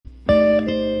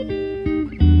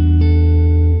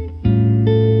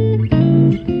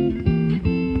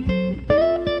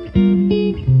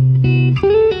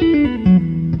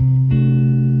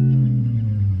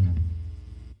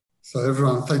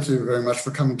thank you very much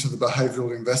for coming to The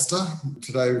Behavioural Investor.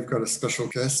 Today we've got a special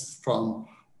guest from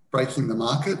Breaking the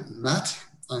Market, Matt.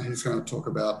 He's going to talk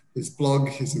about his blog,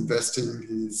 his investing,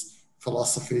 his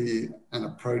philosophy and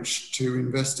approach to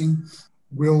investing.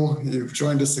 Will, you've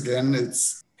joined us again.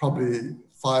 It's probably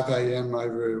 5 a.m.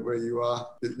 over where you are.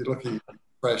 You're looking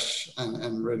fresh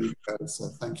and ready to go, so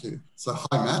thank you. So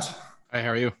hi, Matt. Hi, how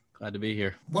are you? Glad to be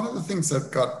here. One of the things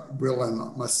that got Will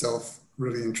and myself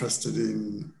really interested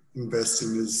in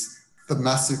investing is the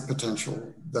massive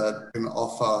potential that can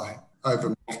offer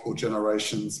over multiple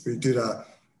generations. We did a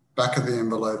back of the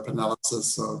envelope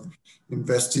analysis of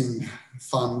investing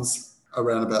funds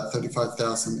around about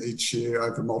 35,000 each year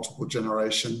over multiple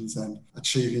generations and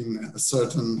achieving a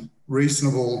certain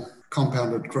reasonable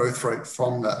compounded growth rate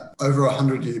from that. Over a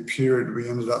 100-year period, we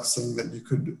ended up seeing that you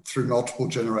could, through multiple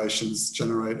generations,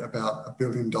 generate about $1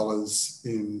 billion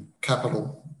in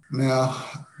capital. Now,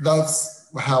 that's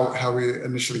how we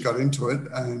initially got into it.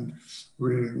 And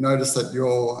we noticed that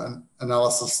your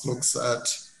analysis looks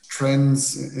at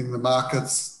trends in the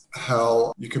markets,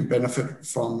 how you can benefit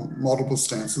from multiple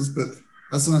stances. But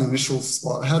as an initial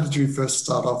spot, how did you first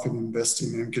start off in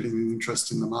investing and getting an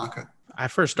interest in the market? I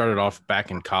first started off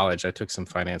back in college. I took some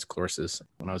finance courses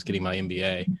when I was getting my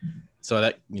MBA. So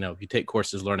that, you take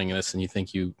courses learning this and you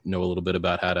think you know a little bit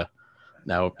about how to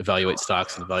now evaluate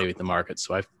stocks and evaluate the market.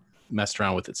 So I've messed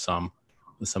around with it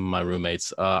with some of my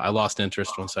roommates. I lost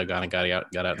interest once I got out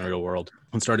in the real world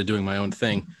and started doing my own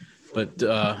thing. But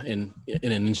in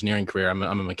an engineering career, I'm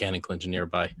a mechanical engineer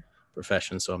by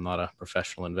profession, so I'm not a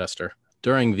professional investor.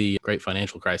 During the great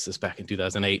financial crisis back in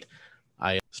 2008,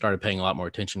 I started paying a lot more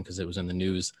attention because it was in the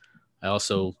news. I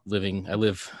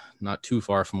live not too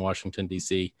far from Washington,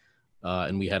 D.C.,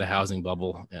 and we had a housing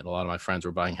bubble, and a lot of my friends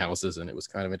were buying houses, and it was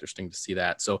kind of interesting to see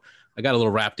that. So I got a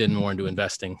little wrapped in more into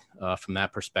investing from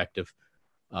that perspective.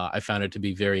 I found it to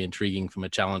be very intriguing from a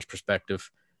challenge perspective,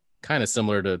 kind of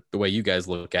similar to the way you guys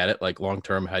look at it, like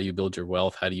long-term, how do you build your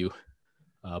wealth? How do you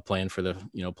plan for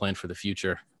the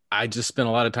future? I just spent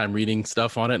a lot of time reading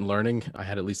stuff on it and learning. I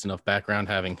had at least enough background,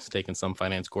 having taken some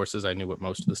finance courses. I knew what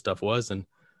most of the stuff was. And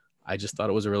I just thought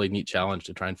it was a really neat challenge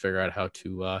to try and figure out how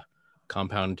to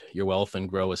compound your wealth and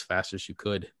grow as fast as you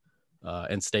could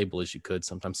and stable as you could.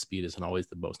 Sometimes speed isn't always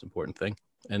the most important thing.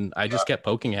 And I just kept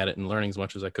poking at it and learning as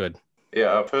much as I could.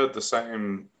 Yeah, I've heard the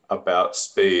same about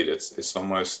speed. It's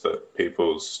almost that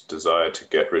people's desire to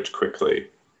get rich quickly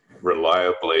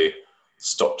reliably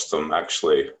stops them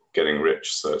actually getting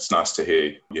rich. So it's nice to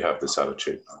hear you have this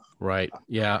attitude. Right.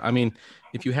 Yeah. I mean,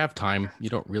 if you have time, you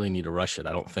don't really need to rush it,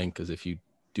 I don't think, because if you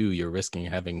do, you're risking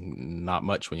having not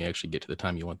much when you actually get to the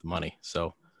time you want the money.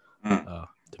 So to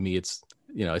me, it's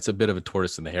a bit of a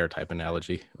tortoise and the hare type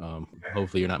analogy.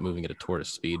 Hopefully you're not moving at a tortoise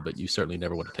speed, but you certainly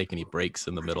never want to take any breaks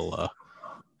in the middle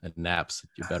and naps.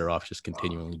 You're better off just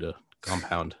continuing to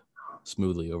compound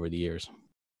smoothly over the years.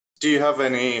 Do you have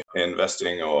any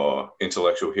investing or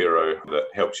intellectual hero that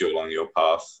helps you along your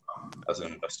path as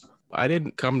an investor? I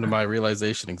didn't come to my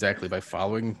realization exactly by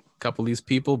following a couple of these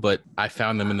people, but I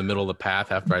found them in the middle of the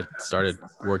path after I started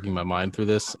working my mind through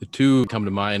this. The two come to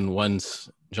mind.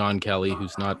 One's John Kelly,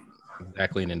 who's not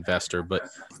exactly an investor, but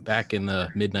back in the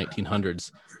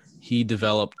mid-1900s, he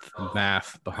developed the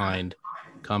math behind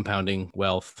compounding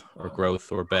wealth or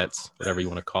growth or bets, whatever you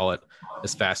want to call it,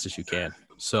 as fast as you can.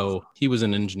 So he was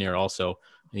an engineer also,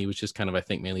 and he was just kind of, I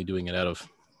think, mainly doing it out of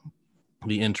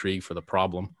the intrigue for the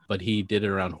problem. But he did it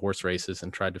around horse races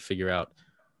and tried to figure out,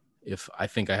 if I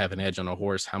think I have an edge on a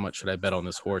horse, how much should I bet on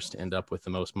this horse to end up with the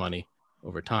most money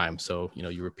over time? So,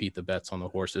 you repeat the bets on the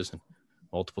horses and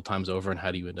multiple times over, and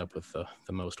how do you end up with the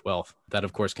most wealth? That,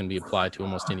 of course, can be applied to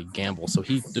almost any gamble. So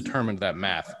he determined that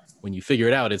math. When you figure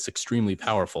it out, it's extremely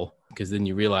powerful, because then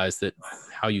you realize that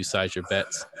how you size your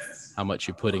bets, how much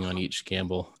you're putting on each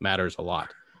gamble matters a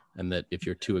lot. And that if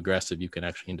you're too aggressive, you can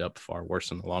actually end up far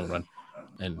worse in the long run,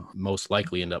 and most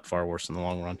likely end up far worse in the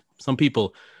long run. Some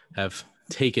people have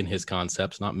taken his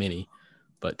concepts, not many,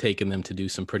 but taken them to do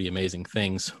some pretty amazing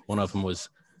things. One of them was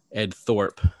Ed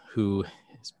Thorpe, who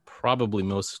is probably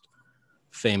most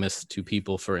famous to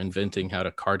people for inventing how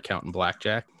to card count in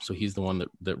blackjack. So he's the one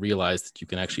that realized that you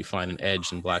can actually find an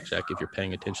edge in blackjack if you're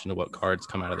paying attention to what cards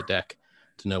come out of the deck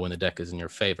to know when the deck is in your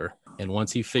favor. And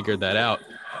once he figured that out,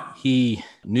 he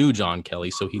knew John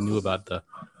Kelly, so he knew about the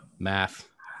math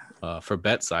for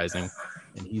bet sizing,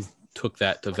 and he took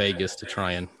that to Vegas to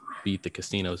try and beat the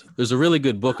casinos. There's a really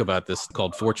good book about this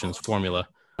called Fortune's Formula.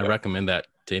 I recommend that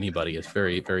to anybody. It's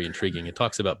very, very intriguing. It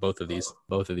talks about both of these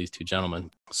two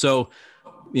gentlemen. So,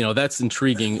 that's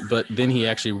intriguing. But then he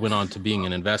actually went on to being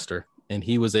an investor, and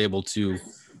he was able to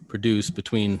produced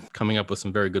between coming up with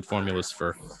some very good formulas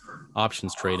for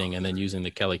options trading and then using the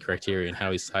Kelly criteria and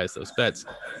how he sized those bets,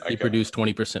 he produced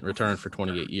 20% return for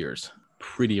 28 years.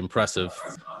 Pretty impressive.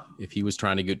 If he was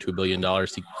trying to get to $1 billion,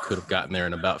 he could have gotten there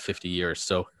in about 50 years.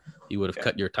 So he would have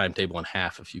cut your timetable in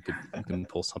half if you can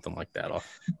pull something like that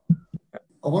off.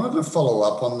 I wanted to follow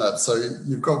up on that. So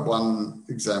you've got one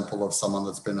example of someone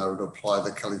that's been able to apply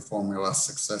the Kelly formula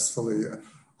successfully.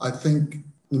 I think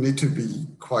you need to be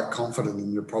quite confident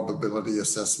in your probability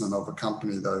assessment of a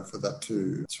company, though, for that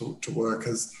to work.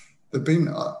 Has there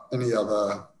been any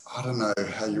other, I don't know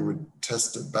how you would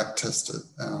back test it,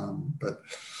 but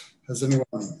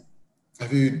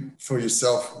have you, for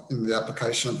yourself in the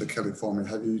application of the Kelly formula,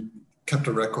 have you kept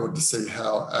a record to see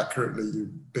how accurately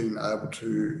you've been able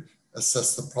to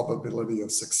assess the probability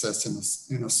of success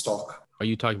in a stock? Are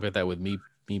you talking about that with me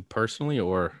personally,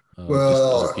 or just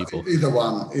other people? Either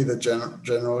one, either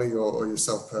generally or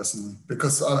yourself personally,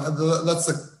 because that's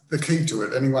the key to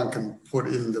it. Anyone can put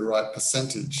in the right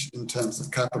percentage in terms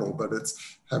of capital, but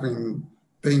it's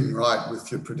being right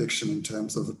with your prediction in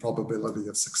terms of the probability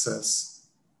of success.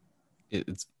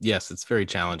 It's very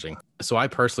challenging. So I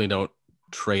personally don't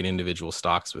trade individual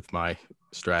stocks with my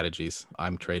strategies.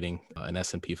 I'm trading an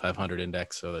S&P 500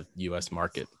 index, so the U.S.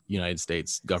 market, United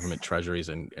States government treasuries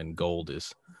and gold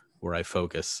is where I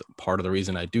focus. Part of the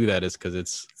reason I do that is because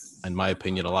it's, in my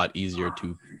opinion, a lot easier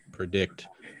to predict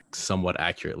somewhat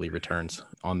accurately returns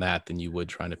on that than you would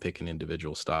trying to pick an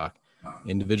individual stock.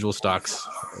 Individual stocks,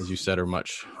 as you said, are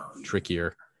much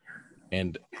trickier.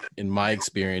 And in my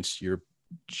experience, you're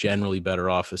generally better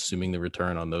off assuming the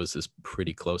return on those is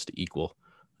pretty close to equal,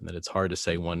 and that it's hard to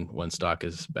say one stock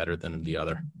is better than the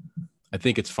other. I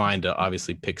think it's fine to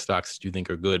obviously pick stocks that you think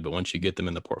are good, but once you get them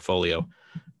in the portfolio,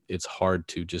 it's hard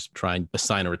to just try and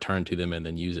assign a return to them and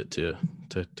then use it to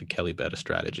Kelly bet a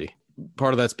strategy.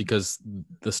 Part of that's because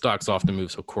the stocks often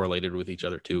move so correlated with each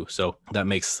other too. So that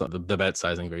makes the bet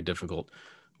sizing very difficult,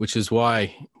 which is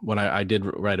why when I did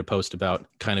write a post about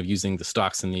kind of using the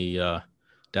stocks in the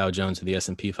Dow Jones and the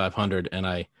S&P 500, and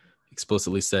I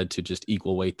explicitly said to just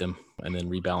equal weight them and then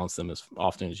rebalance them as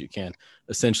often as you can.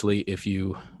 Essentially, if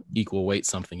you equal weight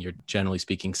something, you're generally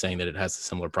speaking saying that it has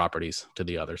similar properties to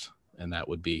the others. And that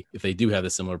would be, if they do have the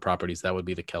similar properties, that would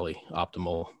be the Kelly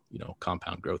optimal,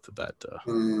 compound growth of that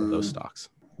of those stocks.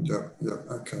 Yeah,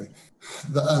 okay.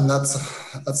 And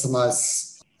that's a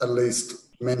nice, at least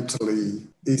mentally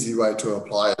easy way to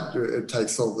apply it. It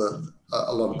takes a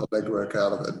lot of the legwork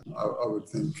out of it, I would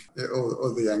think,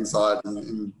 or the anxiety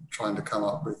in trying to come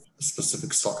up with a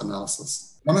specific stock analysis.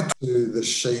 I wanted to do the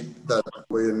sheet that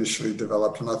we initially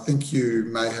developed, and I think you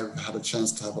may have had a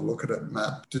chance to have a look at it,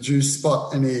 Matt. Did you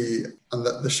spot any, and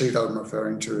the sheet I'm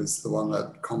referring to is the one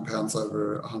that compounds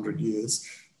over 100 years.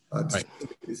 Right.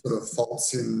 Any sort of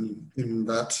faults in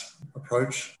that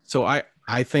approach? So I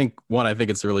think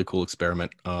it's a really cool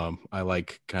experiment. I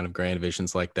like kind of grand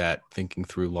visions like that, thinking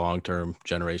through long-term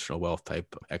generational wealth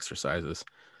type exercises.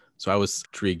 So I was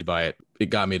intrigued by it.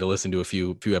 It got me to listen to a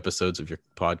few episodes of your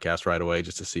podcast right away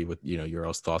just to see what, your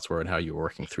all's thoughts were and how you were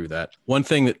working through that. One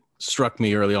thing that struck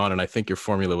me early on, and I think your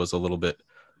formula was a little bit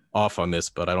off on this,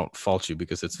 but I don't fault you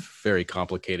because it's very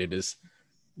complicated, is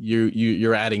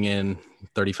you're adding in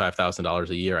 $35,000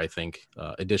 a year, I think,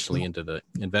 additionally into the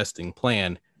investing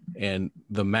plan. And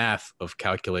the math of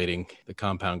calculating the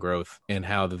compound growth and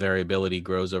how the variability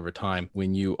grows over time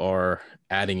when you are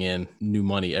adding in new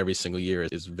money every single year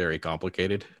is very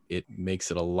complicated. It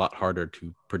makes it a lot harder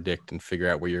to predict and figure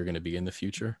out where you're going to be in the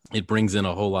future. It brings in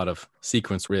a whole lot of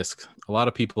sequence risk. A lot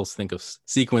of people think of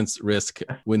sequence risk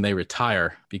when they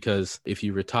retire, because if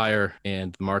you retire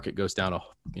and the market goes down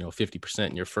 50%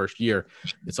 in your first year,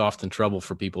 it's often trouble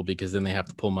for people because then they have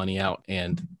to pull money out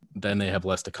and then they have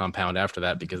less to compound after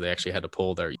that because they actually had to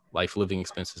pull their life living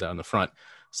expenses out in the front.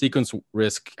 Sequence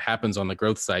risk happens on the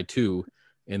growth side too,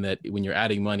 in that when you're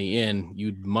adding money in,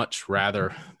 you'd much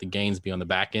rather the gains be on the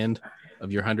back end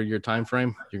of your 100-year time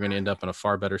frame. You're going to end up in a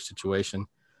far better situation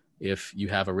if you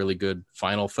have a really good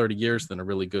final 30 years than a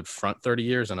really good front 30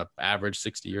 years and an average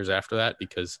 60 years after that,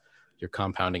 because you're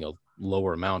compounding a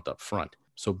lower amount up front.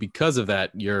 So because of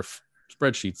that, your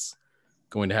spreadsheet's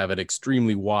going to have an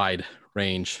extremely wide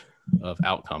range of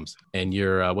outcomes. And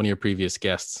your one of your previous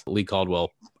guests, Lee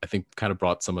Caldwell, I think kind of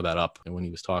brought some of that up when he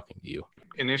was talking to you.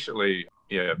 Initially,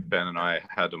 Ben and I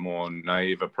had a more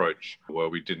naive approach where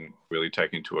we didn't really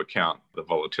take into account the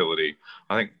volatility.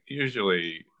 I think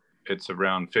usually it's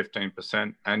around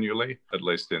 15% annually, at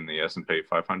least in the S&P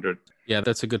 500. Yeah,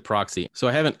 that's a good proxy. So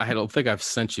I don't think I've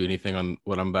sent you anything on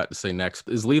what I'm about to say next.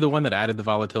 Is Lee the one that added the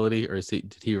volatility, or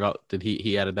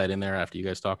he added that in there after you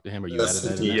guys talked to him, or you Yes,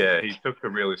 added that in there? Yeah, he took a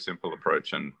really simple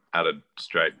approach and added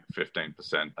straight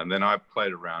 15%. And then I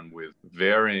played around with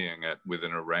varying it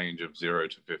within a range of 0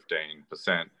 to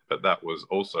 15%. But that was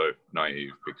also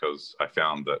naive because I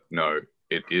found that no,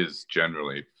 it is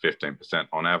generally 15%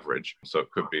 on average. So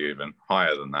it could be even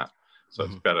higher than that. So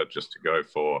it's better just to go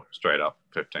for straight up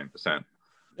 15%.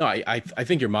 No, I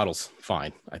think your model's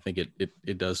fine. I think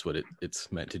it does what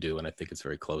it's meant to do. And I think it's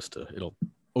very close to it'll.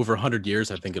 Over 100 years,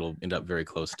 I think it'll end up very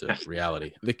close to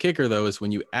reality. The kicker, though, is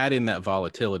when you add in that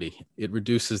volatility, it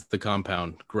reduces the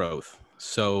compound growth.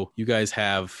 So you guys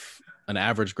have an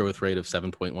average growth rate of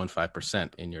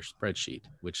 7.15% in your spreadsheet,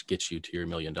 which gets you to your $1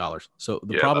 million. So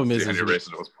the problem is the only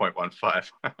reason it was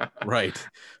 0.15. Right.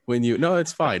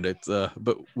 It's fine. It's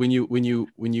but when you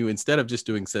instead of just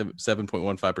doing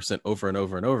 7.15% over and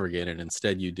over and over again, and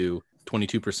instead you do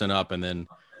 22% up and then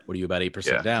what are you about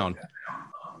 8% down,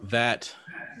 that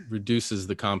reduces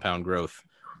the compound growth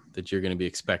that you're going to be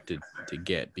expected to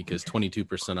get, because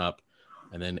 22% up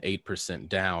and then 8%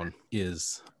 down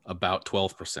is about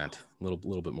 12%, a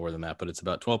little bit more than that, but it's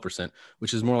about 12%,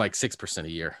 which is more like 6% a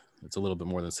year. It's a little bit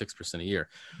more than 6% a year.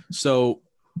 So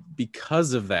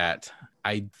because of that,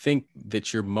 I think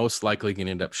that you're most likely going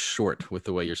to end up short with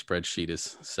the way your spreadsheet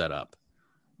is set up.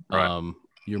 Right.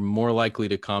 You're more likely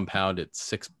to compound at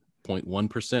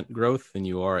 6.1% growth than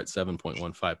you are at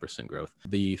 7.15% growth.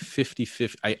 The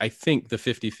 50-50, I think the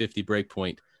 50-50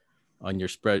 breakpoint on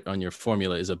your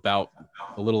formula is about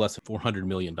a little less than $400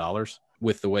 million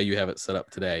with the way you have it set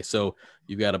up today. So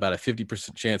you've got about a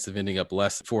 50% chance of ending up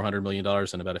less than $400 million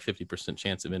and about a 50%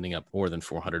 chance of ending up more than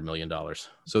 $400 million.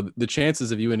 So the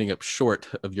chances of you ending up short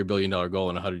of your $1 billion goal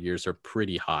in 100 years are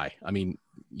pretty high. I mean,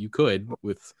 you could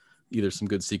with either some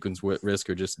good sequence risk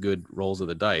or just good rolls of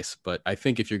the dice. But I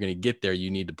think if you're going to get there,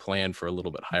 you need to plan for a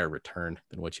little bit higher return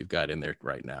than what you've got in there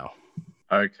right now.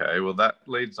 Okay, well, that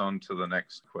leads on to the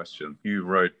next question. You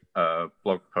wrote a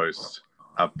blog post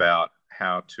about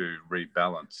how to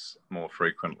rebalance more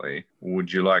frequently.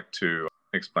 Would you like to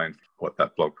explain what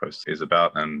that blog post is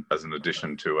about and as an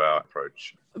addition to our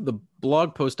approach? The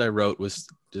blog post I wrote was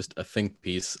just a think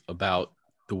piece about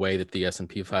the way that the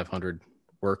S&P 500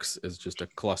 works as just a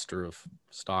cluster of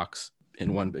stocks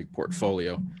in one big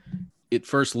portfolio. It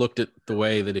first looked at the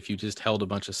way that if you just held a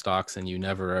bunch of stocks and you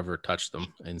never ever touched them.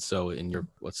 And so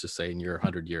let's just say in your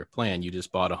 100-year plan, you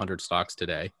just bought 100 stocks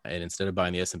today. And instead of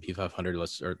buying the S&P 500,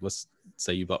 let's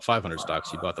say you bought 500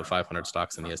 stocks, you bought the 500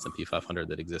 stocks in the S&P 500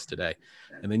 that exist today.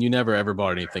 And then you never ever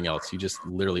bought anything else. You just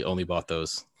literally only bought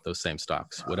those same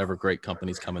stocks. Whatever great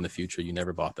companies come in the future, you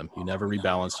never bought them. You never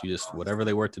rebalanced. You just, whatever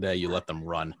they were today, you let them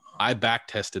run. I back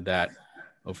tested that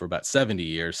over about 70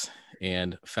 years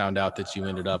and found out that you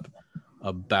ended up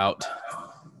about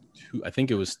I think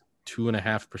it was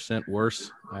 2.5%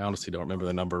 worse. I honestly don't remember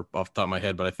the number off the top of my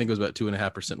head, but I think it was about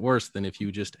 2.5% worse than if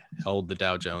you just held the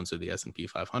Dow Jones or the S&P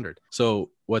 500. So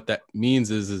what that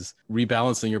means is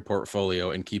rebalancing your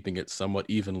portfolio and keeping it somewhat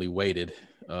evenly weighted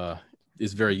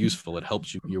is very useful. It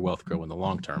helps your wealth grow in the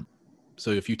long term.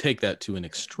 So if you take that to an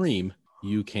extreme,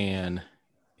 you can,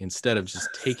 instead of just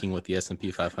taking what the S&P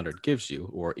 500 gives you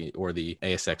or the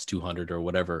ASX 200 or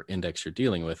whatever index you're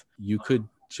dealing with, you could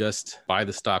just buy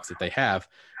the stocks that they have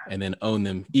and then own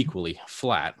them equally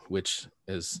flat, which,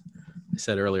 as I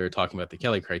said earlier, talking about the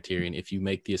Kelly criterion, if you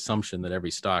make the assumption that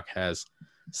every stock has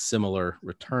similar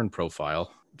return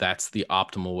profile, that's the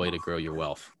optimal way to grow your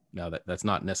wealth. Now, that's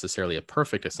not necessarily a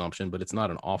perfect assumption, but it's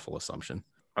not an awful assumption.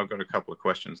 I've got a couple of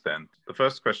questions then. The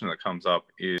first question that comes up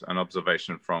is an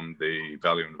observation from the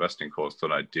value investing course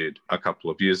that I did a couple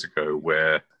of years ago,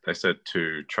 where they said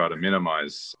to try to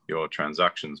minimize your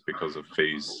transactions because of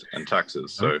fees and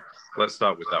taxes. So let's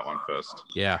start with that one first.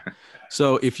 Yeah.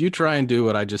 So if you try and do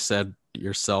what I just said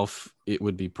yourself, it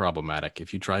would be problematic.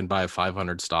 If you try and buy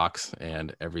 500 stocks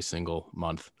and every single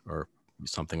month or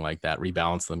something like that,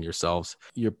 rebalance them yourselves,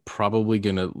 you're probably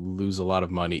going to lose a lot of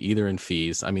money, either in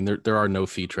fees. I mean, there are no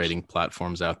fee trading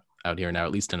platforms out here now,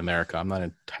 at least in America. I'm not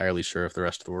entirely sure if the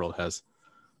rest of the world has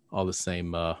all the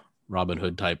same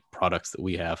Robinhood type products that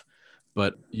we have,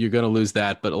 but you're going to lose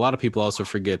that. But a lot of people also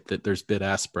forget that there's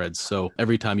bid-ask spreads. So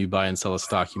every time you buy and sell a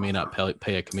stock, you may not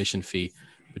pay a commission fee,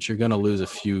 but you're going to lose a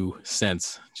few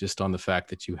cents just on the fact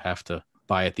that you have to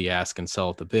buy at the ask and sell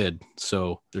at the bid.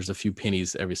 So there's a few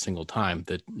pennies every single time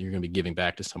that you're going to be giving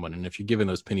back to someone. And if you're giving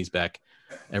those pennies back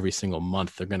every single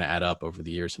month, they're going to add up over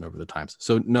the years and over the times.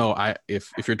 So no,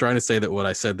 if you're trying to say that what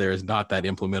I said there is not that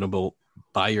implementable,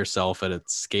 by yourself at a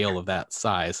scale of that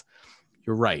size,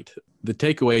 you're right. The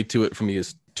takeaway to it for me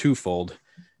is twofold.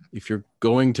 If you're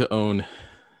going to own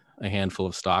a handful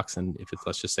of stocks, and if it's,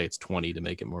 let's just say it's 20 to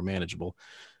make it more manageable,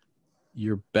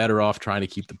 you're better off trying to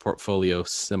keep the portfolio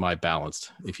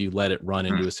semi-balanced. If you let it run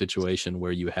into a situation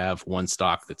where you have one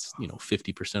stock that's,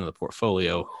 50% of the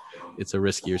portfolio, it's a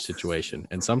riskier situation.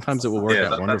 And sometimes it will work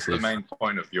out wonderfully. That's the main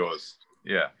point of yours.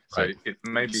 Yeah. So Right. it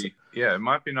might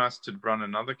be nice to run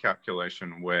another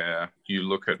calculation where you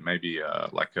look at maybe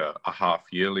like a half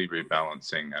yearly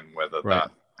rebalancing and whether Right.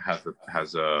 that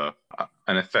has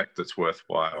an effect that's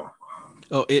worthwhile.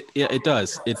 Oh, it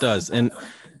does. It does. And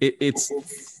it's,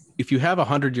 if you have a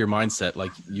 100-year mindset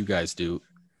like you guys do,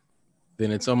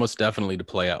 then it's almost definitely to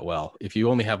play out well. If you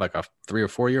only have like a 3 or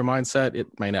 4 year mindset, it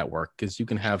may not work, because you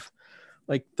can have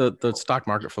like the stock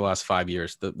market for the last 5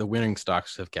 years, the winning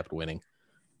stocks have kept winning.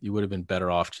 You would have been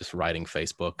better off just riding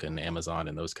Facebook and Amazon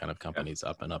and those kind of companies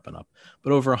up and up and up.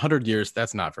 But over 100 years,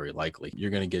 that's not very likely.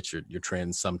 You're going to get your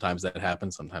trends. Sometimes that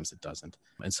happens, sometimes it doesn't.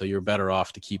 And so you're better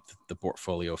off to keep the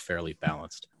portfolio fairly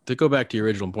balanced. To go back to your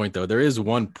original point, though, there is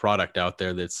one product out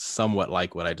there that's somewhat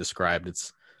like what I described.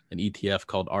 It's an ETF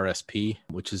called RSP,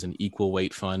 which is an equal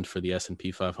weight fund for the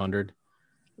S&P 500.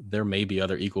 There may be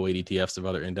other equal weight ETFs of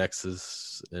other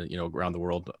indexes, around the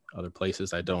world, other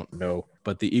places. I don't know.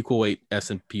 But the equal weight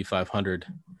S&P 500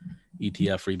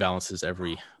 ETF rebalances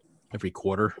every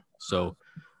quarter. So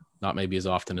not maybe as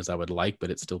often as I would like, but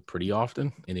it's still pretty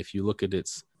often. And if you look at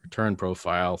its return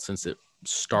profile, since it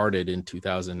started in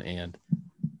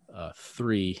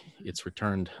 2003, it's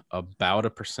returned about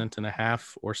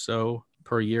 1.5% or so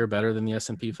per year, better than the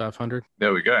S&P 500.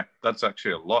 There we go. That's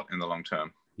actually a lot in the long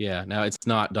term. Yeah. Now it's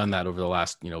not done that over the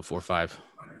last, 4, 5,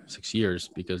 6 years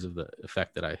because of the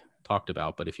effect that I talked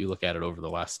about. But if you look at it over the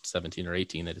last 17 or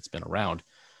 18 that it's been around,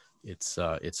 it's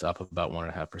up about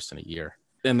 1.5% a year.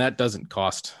 And that doesn't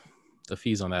cost, the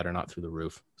fees on that are not through the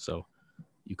roof. So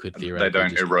you could theoretically, they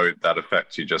don't erode that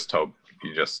effect.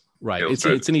 Right. It's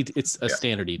a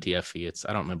standard ETF fee.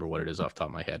 I don't remember what it is off the top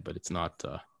of my head, but it's not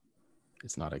a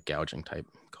gouging type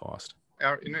cost.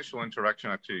 Our initial interaction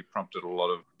actually prompted a lot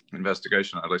of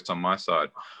investigation, at least on my side.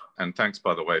 And thanks,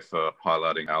 by the way, for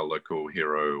highlighting our local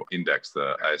hero index,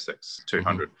 the ASX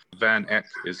 200. Mm-hmm. Van Eck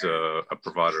is a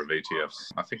provider of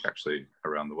ETFs, I think actually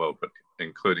around the world, but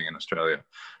including in Australia.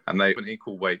 And they have an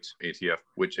equal weight ETF,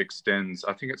 which extends,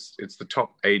 I think it's the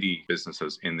top 80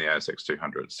 businesses in the ASX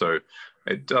 200. So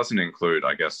it doesn't include,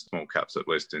 I guess, small caps, at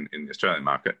least in the Australian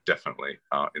market, definitely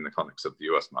in the context of the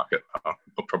US market,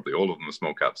 probably all of them are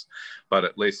small caps, but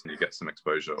at least you get some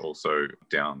exposure also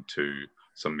down to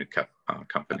some mid-cap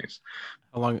companies.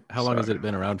 How long has it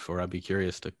been around for? I'd be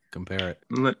curious to compare it.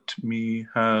 Let me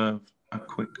have a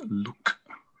quick look.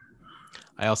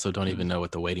 I also don't even know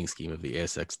what the weighting scheme of the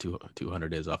ASX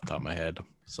 200 is off the top of my head.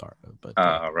 Sorry, but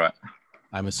right.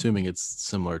 I'm assuming it's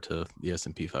similar to the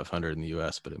S&P 500 in the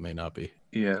US, but it may not be.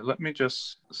 Yeah, let me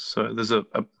so there's a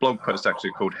blog post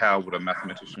actually called How Would a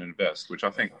Mathematician Invest, which I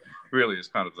think really is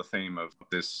kind of the theme of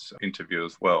this interview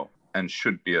as well, and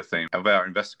should be a theme of our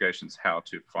investigations, how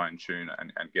to fine tune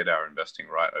and get our investing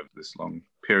right over this long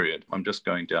period. I'm just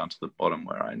going down to the bottom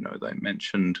where I know they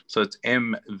mentioned. So it's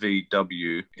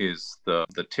MVW is the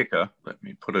ticker. Let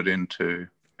me put it into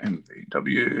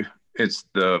MVW. It's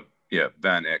the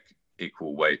Van Eck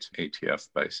equal weight ETF,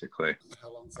 basically.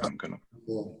 How long is that?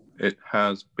 It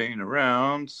has been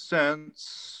around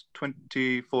since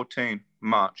 2014,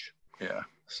 March. Yeah,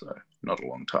 so not a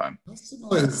long time. That's the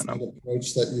nice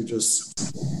approach that you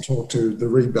just talked to, the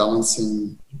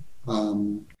rebalancing,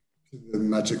 the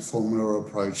magic formula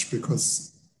approach,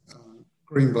 because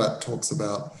Greenblatt talks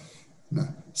about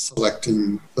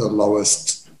selecting the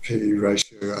lowest P/E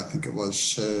ratio, I think it was,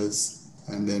 shares,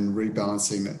 and then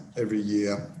rebalancing it every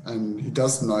year. And he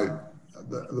does note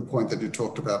the point that you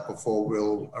talked about before,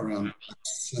 Will, around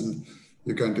tax, and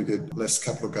you're going to get less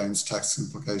capital gains tax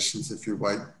implications if you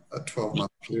wait a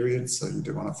 12-month period. So you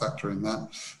do want to factor in that.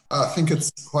 I think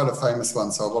it's quite a famous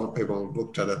one, so a lot of people have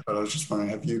looked at it, but I was just wondering,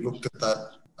 have you looked at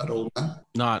that at all, Matt?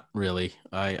 Not really.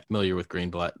 I'm familiar with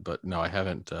Greenblatt, but no, I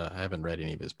haven't read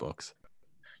any of his books.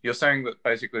 You're saying that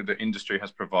basically the industry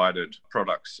has provided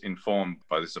products informed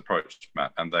by this approach,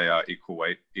 Matt, and they are equal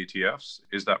weight ETFs.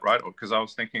 Is that right? Because I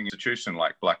was thinking institution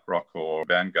like BlackRock or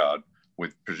Vanguard,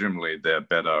 with presumably their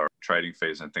better trading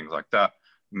fees and things like that,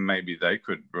 maybe they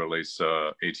could release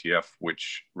a ETF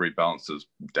which rebalances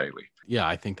daily. Yeah,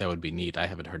 I think that would be neat. I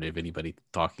haven't heard of anybody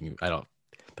talking.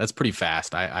 That's pretty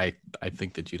fast. I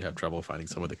think that you'd have trouble finding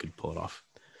someone that could pull it off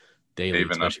daily,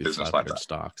 even a especially with business like 500 that.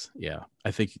 stocks. Yeah.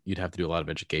 I think you'd have to do a lot of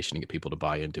education to get people to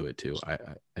buy into it too. I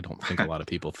don't think a lot of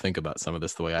people think about some of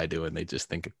this the way I do, and they just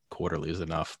think quarterly is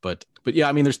enough. But yeah,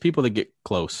 I mean, there's people that get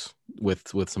close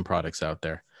with some products out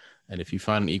there. And if you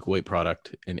find an equal weight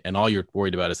product and all you're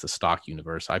worried about is the stock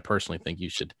universe, I personally think you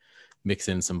should mix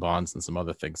in some bonds and some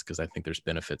other things, because I think there's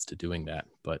benefits to doing that.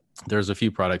 But there's a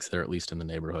few products that are at least in the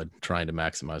neighborhood trying to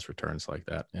maximize returns like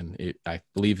that. And I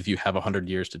believe if you have 100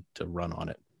 years to run on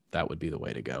it, that would be the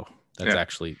way to go. That's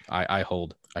actually, I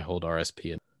hold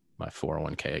RSP in my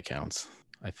 401k accounts.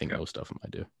 I think most of them I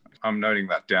do. I'm noting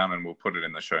that down, and we'll put it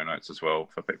in the show notes as well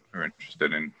for people who are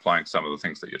interested in applying some of the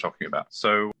things that you're talking about.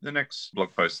 So the next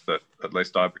blog post that at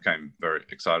least I became very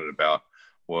excited about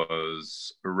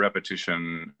was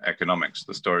Repetition Economics,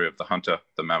 the story of the hunter,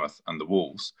 the mammoth, and the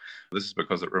wolves. This is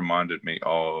because it reminded me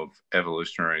of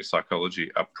Evolutionary Psychology,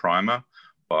 a primer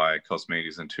by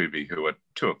Cosmides and Tooby, who are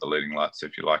two of the leading lights,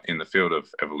 if you like, in the field of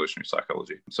evolutionary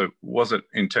psychology. So was it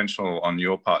intentional on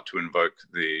your part to invoke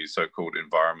the so-called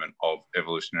environment of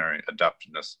evolutionary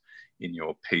adaptiveness in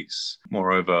your piece?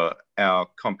 Moreover, our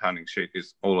compounding sheet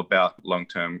is all about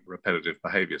long-term repetitive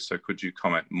behavior. So could you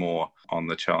comment more on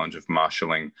the challenge of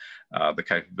marshalling the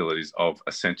capabilities of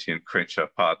a sentient creature,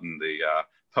 pardon the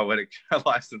poetic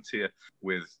license here,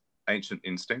 with ancient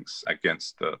instincts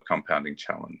against the compounding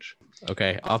challenge?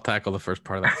 Okay, I'll tackle the first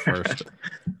part of that first.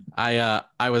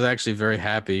 I was actually very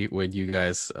happy when you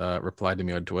guys replied to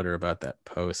me on Twitter about that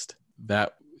post.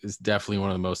 That is definitely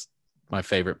one of my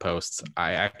favorite posts.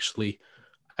 I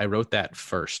wrote that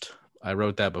first. I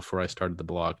wrote that before I started the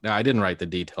blog. Now, I didn't write the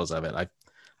details of it.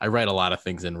 I write a lot of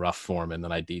things in rough form, and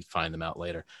then I find them out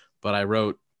later. But I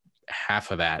wrote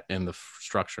half of that in the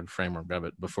structure and framework of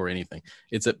it before anything.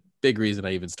 It's a big reason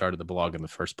I even started the blog in the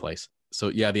first place. So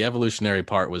yeah, the evolutionary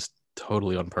part was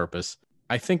totally on purpose.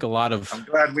 I think a lot of, I'm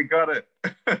glad we got it.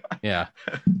 Yeah.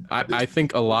 I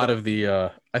think a lot of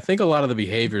the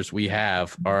behaviors we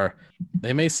have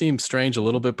they may seem strange a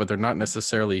little bit, but they're not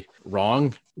necessarily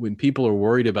wrong. When people are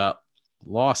worried about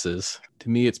losses, to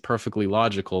me, it's perfectly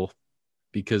logical,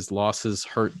 because losses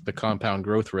hurt the compound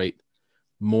growth rate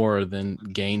more than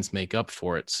gains make up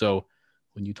for it. So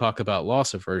when you talk about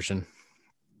loss aversion,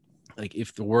 like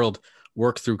if the world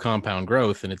worked through compound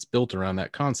growth and it's built around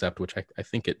that concept, which I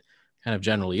think it kind of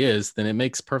generally is, then it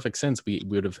makes perfect sense. We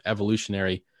would have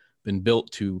evolutionary been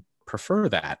built to prefer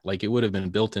that. Like it would have been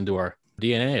built into our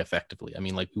DNA effectively. I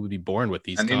mean, like we would be born with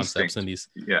these concepts and these,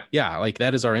 like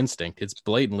that is our instinct. It's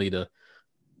blatantly to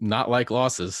not like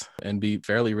losses and be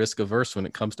fairly risk averse when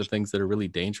it comes to things that are really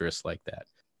dangerous like that.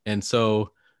 And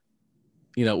so,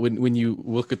 when you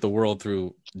look at the world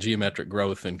through geometric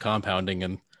growth and compounding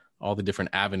and all the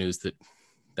different avenues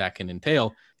that can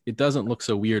entail, it doesn't look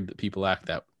so weird that people act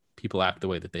the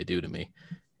way that they do to me.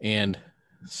 And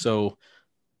so,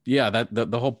 yeah,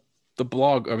 the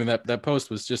blog, I mean, that post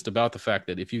was just about the fact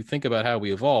that if you think about how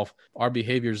we evolve, our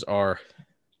behaviors are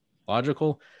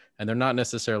logical and they're not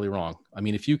necessarily wrong. I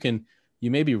mean, you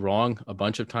may be wrong a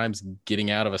bunch of times getting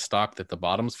out of a stock that the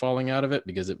bottom's falling out of it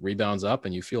because it rebounds up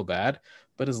and you feel bad.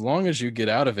 But as long as you get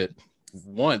out of it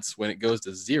once when it goes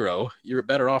to zero, you're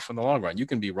better off in the long run. You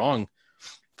can be wrong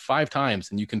 5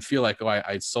 times and you can feel like,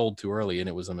 I sold too early and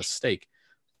it was a mistake.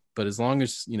 But as long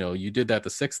as, you did that the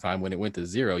 6th time when it went to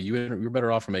zero, you're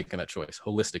better off for making that choice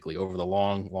holistically over the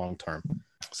long term.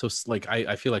 So like,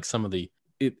 I feel like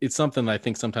it's something that I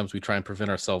think sometimes we try and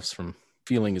prevent ourselves from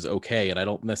feeling is okay. And I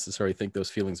don't necessarily think those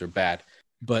feelings are bad.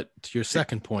 But to your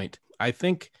second point, I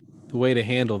think the way to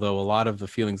handle, though, a lot of the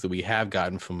feelings that we have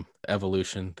gotten from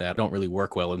evolution that don't really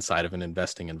work well inside of an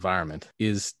investing environment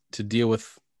is to deal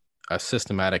with a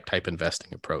systematic type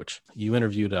investing approach. You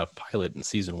interviewed a pilot in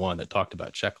season 1 that talked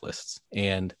about checklists.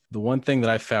 And the one thing that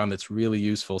I found that's really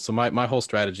useful, so my whole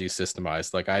strategy is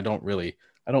systemized. Like I don't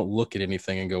look at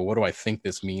anything and go, what do I think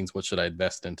this means? What should I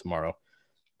invest in tomorrow?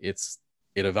 It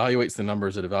evaluates the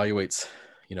numbers. It evaluates,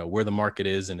 where the market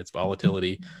is and its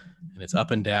volatility and it's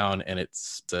up and down. And it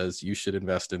says you should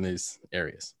invest in these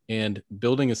areas. And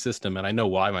building a system, and I know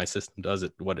why my system does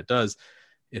it, what it does,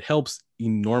 it helps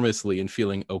enormously in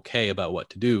feeling okay about what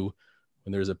to do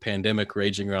when there's a pandemic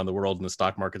raging around the world and the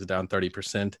stock market's down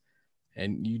 30%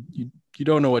 and you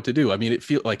don't know what to do. I mean, it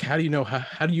feels like, how do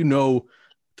you know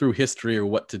through history or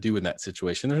what to do in that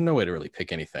situation? There's no way to really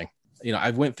pick anything.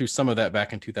 I went through some of that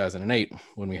back in 2008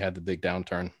 when we had the big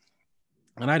downturn,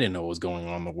 and I didn't know what was going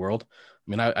on in the world.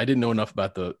 I mean, I didn't know enough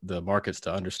about the markets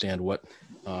to understand what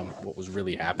was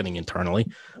really happening internally.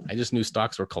 I just knew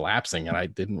stocks were collapsing, and I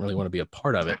didn't really want to be a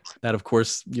part of it. That, of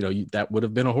course, that would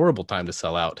have been a horrible time to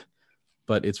sell out.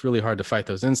 But it's really hard to fight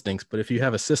those instincts. But if you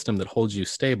have a system that holds you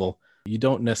stable, you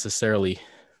don't necessarily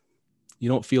You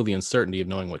don't feel the uncertainty of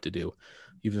knowing what to do.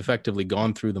 You've effectively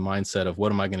gone through the mindset of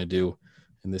what am I going to do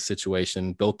in this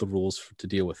situation, built the rules to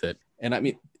deal with it. And I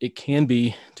mean, it can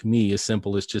be, to me, as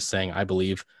simple as just saying, I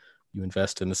believe. You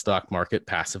invest in the stock market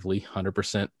passively,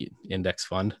 100% index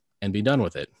fund, and be done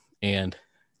with it. And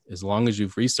as long as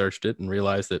you've researched it and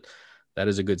realized that that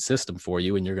is a good system for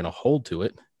you and you're going to hold to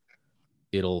it,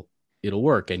 it'll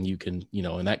work. And you can,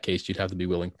 in that case, you'd have to be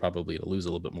willing probably to lose a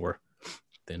little bit more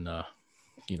than,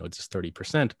 just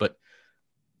 30%, but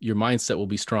your mindset will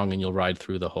be strong and you'll ride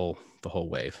through the whole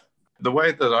wave. The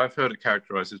way that I've heard it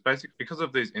characterized is basically because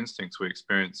of these instincts, we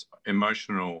experience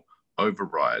emotional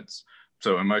overrides.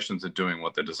 So emotions are doing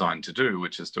what they're designed to do,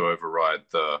 which is to override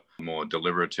the more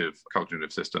deliberative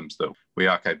cognitive systems that we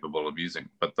are capable of using.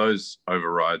 But those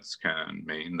overrides can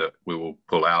mean that we will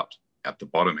pull out at the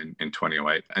bottom in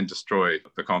 2008 and destroy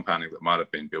the compounding that might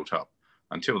have been built up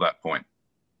until that point.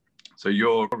 So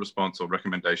your response or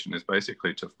recommendation is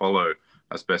basically to follow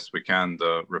as best we can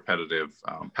the repetitive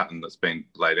pattern that's been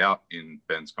laid out in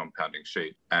Ben's compounding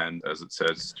sheet. And as it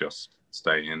says, just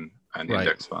stay in an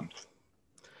index fund.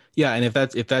 Yeah, and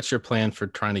if that's your plan for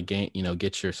trying to get your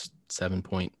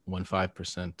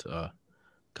 7.15%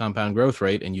 compound growth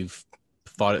rate, and you've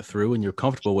thought it through and you're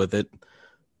comfortable with it,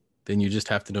 then you just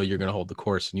have to know you're going to hold the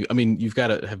course. And you've got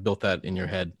to have built that in your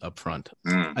head up front.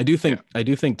 I do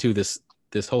think too, this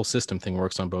whole system thing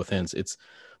works on both ends. It's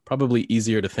probably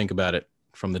easier to think about it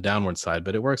from the downward side,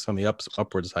 but it works on the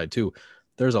upward side too.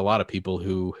 There's a lot of people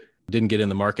who didn't get in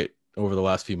the market over the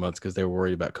last few months because they were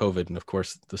worried about COVID, and of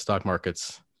course the stock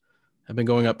markets have been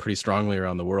going up pretty strongly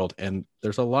around the world. And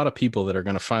there's a lot of people that are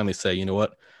going to finally say, you know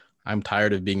what, I'm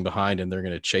tired of being behind, and they're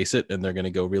going to chase it, and they're going to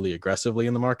go really aggressively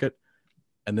in the market,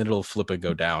 and then it'll flip and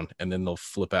go down, and then they'll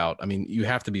flip out. I mean, you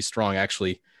have to be strong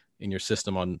actually in your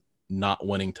system on not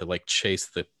wanting to chase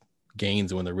the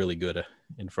gains when they're really good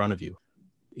in front of you.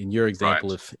 In your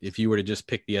example, right, if you were to just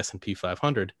pick the S&P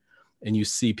 500 and you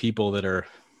see people that are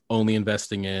only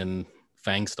investing in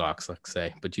FANG stocks, let's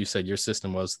say, but you said your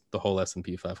system was the whole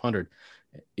S&P 500.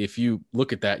 If you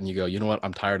look at that and you go, you know what,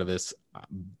 I'm tired of this,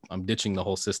 I'm ditching the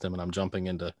whole system and I'm jumping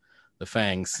into the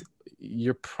FANGs,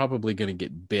 you're probably going to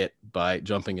get bit by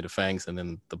jumping into FANGs, and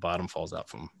then the bottom falls out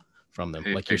from them.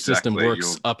 Your system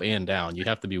works up and down. You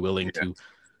have to be willing to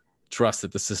trust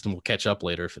that the system will catch up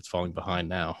later if it's falling behind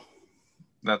now.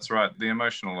 That's right. The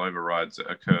emotional overrides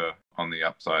occur on the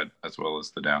upside as well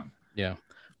as the down. Yeah.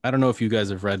 I don't know if you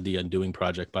guys have read The Undoing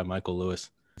Project by Michael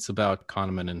Lewis. It's about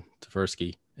Kahneman and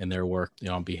Tversky and their work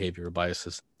on behavioral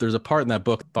biases. There's a part in that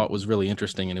book I thought was really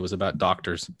interesting, and it was about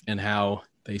doctors and how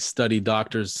they studied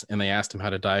doctors and they asked them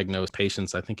how to diagnose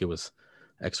patients. I think it was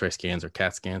X-ray scans or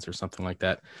CAT scans or something like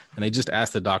that. And they just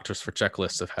asked the doctors for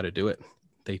checklists of how to do it.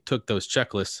 They took those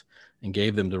checklists and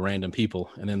gave them to random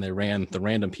people. And then they ran the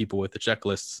random people with the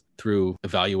checklists through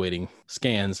evaluating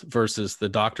scans versus the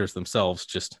doctors themselves,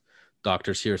 just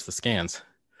doctors, here's the scans.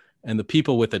 And the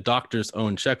people with the doctor's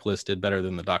own checklist did better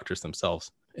than the doctors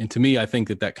themselves. And to me, I think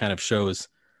that kind of shows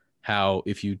how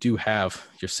if you do have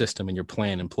your system and your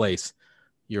plan in place,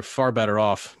 you're far better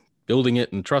off building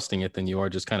it and trusting it than you are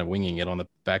just kind of winging it on the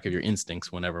back of your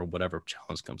instincts whatever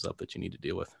challenge comes up that you need to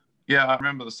deal with. Yeah, I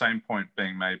remember the same point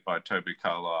being made by Toby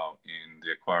Carlyle in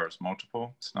The Acquirer's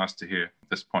Multiple. It's nice to hear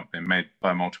this point being made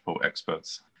by multiple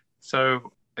experts.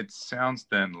 So it sounds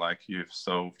then like you've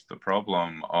solved the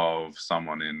problem of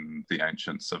someone in the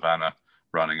ancient savannah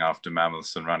running after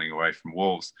mammoths and running away from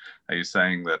wolves. Are you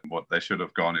saying that what they should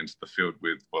have gone into the field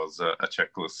with was a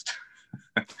checklist?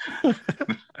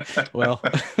 Well,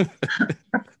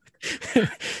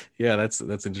 yeah, that's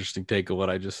an interesting take of what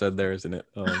I just said there, isn't it?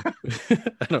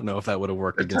 I don't know if that would have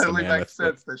worked against totally the mammoth. Makes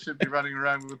sense. They should be running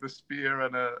around with a spear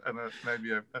and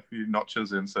maybe a few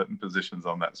notches in certain positions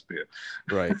on that spear.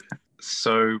 Right.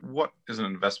 So what is an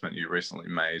investment you recently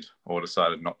made or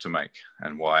decided not to make,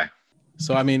 and why?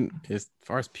 So, I mean, as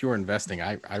far as pure investing,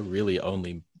 I really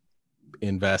only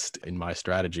invest in my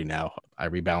strategy now. I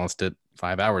rebalanced it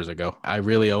 5 hours ago. I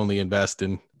really only invest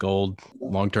in gold,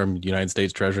 long-term United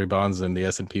States Treasury bonds, and the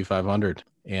S&P 500.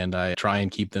 And I try and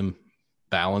keep them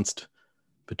balanced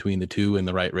between the two in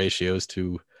the right ratios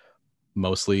to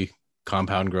mostly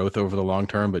compound growth over the long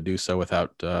term, but do so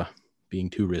without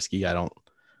being too risky. I don't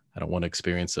want to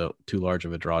experience too large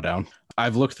of a drawdown.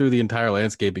 I've looked through the entire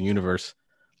landscaping universe.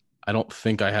 I don't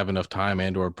think I have enough time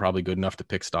and or probably good enough to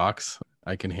pick stocks.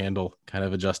 I can handle kind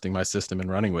of adjusting my system and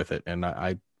running with it. And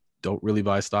I don't really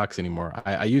buy stocks anymore.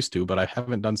 I used to, but I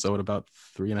haven't done so in about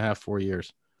 3.5, 4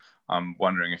 years. I'm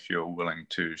wondering if you're willing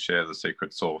to share the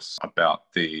secret sauce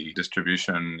about the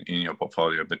distribution in your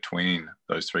portfolio between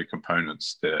those three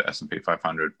components, the S&P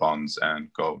 500, bonds,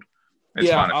 and gold. It's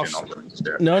Yeah, fine if you're not willing to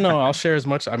share it. No, I'll share as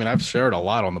much. I mean, I've shared a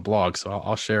lot on the blog, so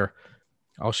I'll share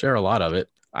a lot of it.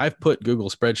 I've put Google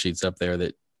spreadsheets up there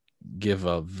that give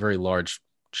a very large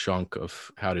chunk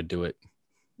of how to do it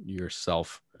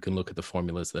yourself. You can look at the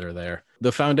formulas that are there.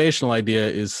 The foundational idea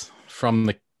is from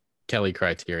the Kelly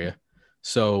criteria.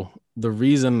 So the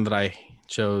reason that I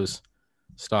chose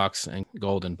stocks and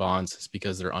gold and bonds is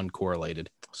because they're uncorrelated.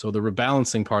 So the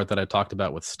rebalancing part that I talked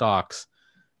about with stocks,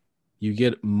 you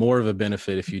get more of a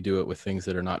benefit if you do it with things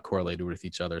that are not correlated with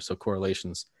each other. So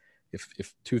correlations,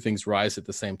 if two things rise at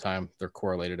the same time, they're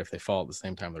correlated. If they fall at the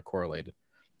same time, they're correlated.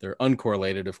 They're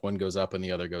uncorrelated if one goes up and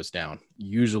the other goes down.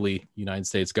 Usually United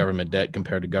States government debt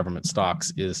compared to government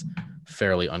stocks is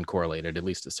fairly uncorrelated. At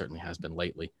least it certainly has been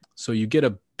lately. So you get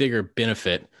a bigger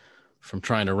benefit from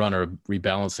trying to run a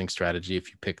rebalancing strategy if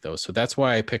you pick those. So that's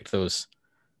why I picked those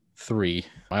three.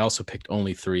 I also picked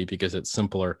only three because it's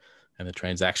simpler and the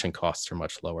transaction costs are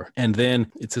much lower. And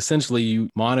then it's essentially you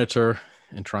monitor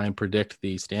and try and predict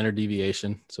the standard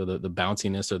deviation, so the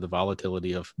bounciness or the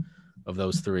volatility of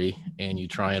those three, and you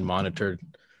try and monitor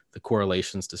the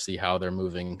correlations to see how they're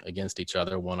moving against each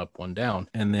other, one up, one down.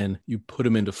 And then you put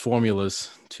them into formulas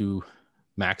to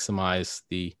maximize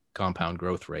the compound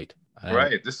growth rate.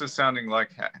 Right. This is sounding like,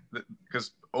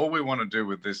 because all we want to do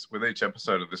with each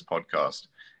episode of this podcast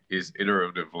is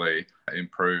iteratively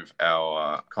improve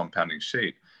our compounding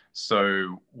sheet.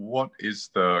 So what is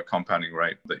the compounding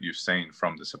rate that you've seen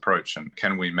from this approach? And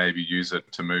can we maybe use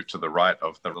it to move to the right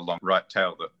of the long right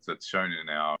tail that's shown in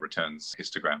our returns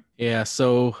histogram? Yeah,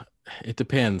 so it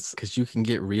depends, because you can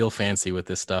get real fancy with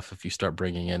this stuff if you start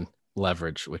bringing in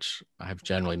leverage, which I've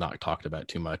generally not talked about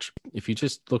too much. If you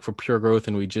just look for pure growth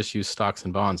and we just use stocks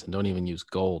and bonds and don't even use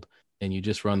gold, and you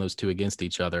just run those two against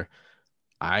each other,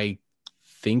 I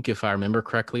think if I remember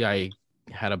correctly, I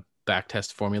had a back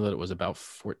test formula that was about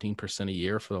 14% a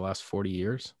year for the last 40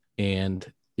 years.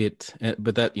 But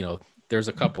that, there's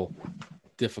a couple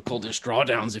difficult-ish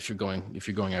drawdowns if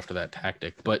you're going after that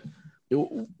tactic. But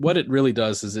what it really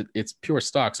does is it's pure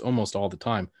stocks almost all the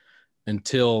time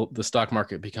until the stock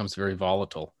market becomes very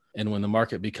volatile. And when the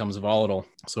market becomes volatile,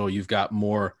 so you've got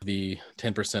more the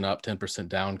 10% up, 10%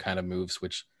 down kind of moves,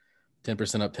 which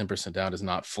 10% up, 10% down is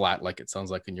not flat like it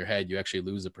sounds like in your head. You actually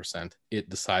lose 1%. It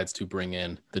decides to bring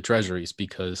in the treasuries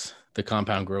because the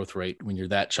compound growth rate, when you're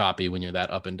that choppy, when you're that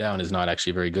up and down, is not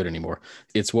actually very good anymore.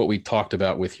 It's what we talked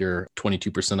about with your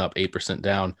 22% up, 8%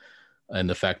 down, and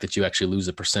the fact that you actually lose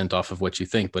 1% off of what you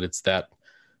think. But it's that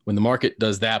when the market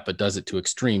does that, but does it to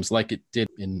extremes like it did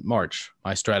in March.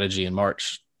 My strategy in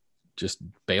March just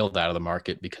bailed out of the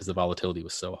market because the volatility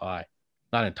was so high.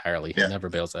 Not entirely. Yeah. It never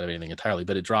bails out of anything entirely,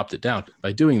 but it dropped it down.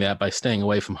 By doing that, by staying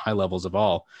away from high levels of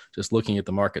all, just looking at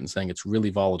the market and saying it's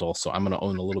really volatile, so I'm going to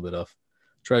own a little bit of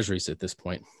treasuries at this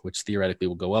point, which theoretically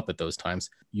will go up at those times.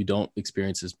 You don't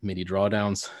experience as many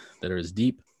drawdowns that are as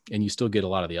deep, and you still get a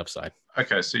lot of the upside.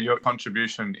 Okay, so your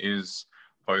contribution is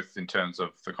both in terms of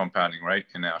the compounding rate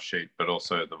in our sheet, but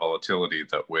also the volatility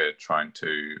that we're trying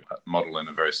to model in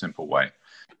a very simple way.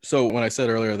 So when I said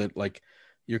earlier that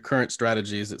your current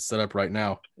strategy as it's set up right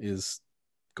now is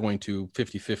going to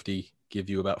 50-50 give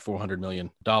you about $400 million.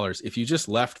 If you just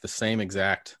left the same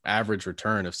exact average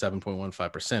return of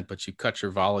 7.15%, but you cut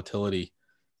your volatility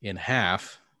in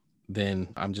half, then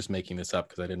I'm just making this up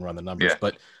because I didn't run the numbers,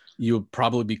 but you would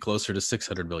probably be closer to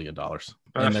 $600 million.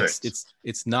 And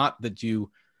it's not that you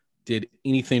did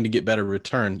anything to get better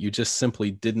return. You just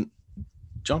simply didn't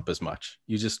jump as much.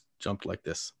 You just jumped like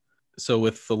this. So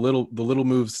with the little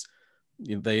moves,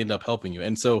 they end up helping you.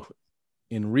 And so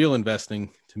in real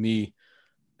investing, to me,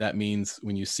 that means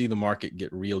when you see the market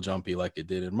get real jumpy like it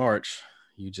did in March,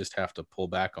 you just have to pull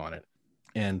back on it.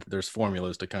 And there's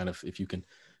formulas to kind of, if you can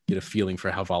get a feeling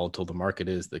for how volatile the market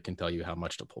is, that can tell you how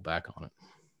much to pull back on it.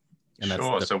 And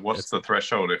sure. So what's the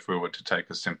threshold if we were to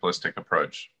take a simplistic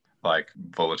approach, like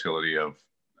volatility of,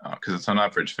 because it's on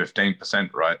average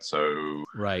 15%, right? So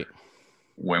right.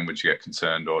 When would you get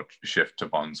concerned or shift to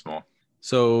bonds more?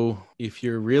 So if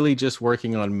you're really just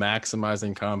working on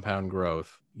maximizing compound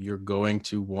growth, you're going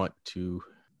to want to,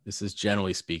 this is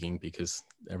generally speaking, because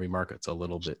every market's a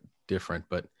little bit different,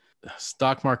 but the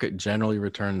stock market generally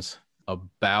returns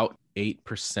about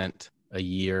 8% a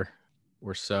year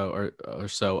or so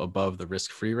above the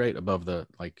risk-free rate, above the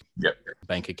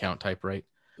bank account type rate.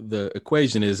 The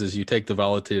equation is you take the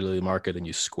volatility of the market and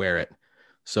you square it.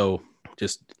 So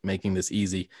just making this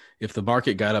easy, if the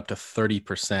market got up to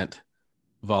 30%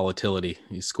 volatility,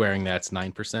 you squaring that's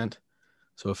 9%.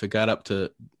 So if it got up to,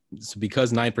 so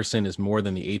because 9% is more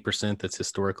than the 8% that's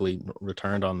historically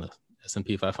returned on the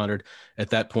S&P 500, at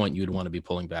that point you'd want to be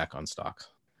pulling back on stocks.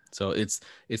 So it's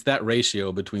that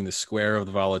ratio between the square of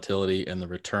the volatility and the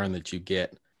return that you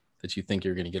get, that you think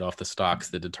you're going to get off the stocks,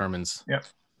 that determines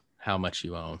how much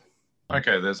you own.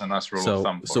 Okay, there's a nice rule of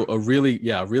thumb. So a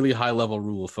really high level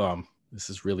rule of thumb. This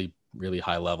is really, really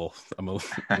high level. I'm a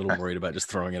little worried about just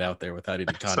throwing it out there without any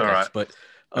context. Right. But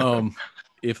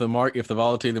if the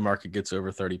volatility of the market gets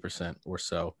over 30% or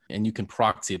so, and you can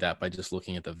proxy that by just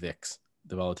looking at the VIX,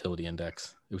 the volatility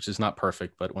index, which is not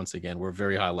perfect, but once again, we're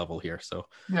very high level here. So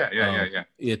yeah.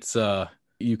 It's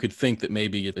you could think that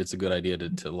maybe it's a good idea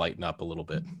to lighten up a little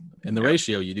bit. And the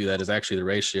ratio you do that is actually the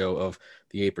ratio of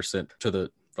the 8% to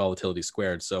the volatility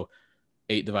squared. So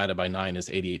 8 divided by 9 is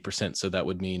 88%. So that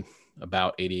would mean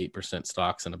about 88%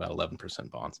 stocks and about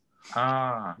 11% bonds.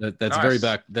 That's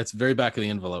nice. That's very back of the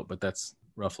envelope, but that's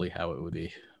roughly how it would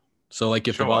be. So like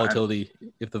if the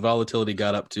volatility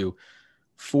got up to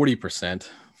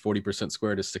 40%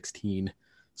 squared is 16.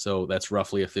 So that's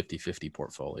roughly a 50-50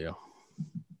 portfolio.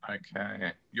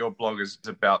 Okay. Your blog is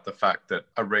about the fact that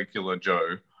a regular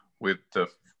Joe with the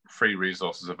free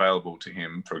resources available to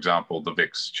him, for example, the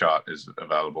VIX chart is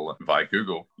available via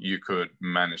Google, you could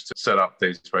manage to set up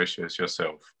these ratios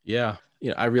yourself. Yeah.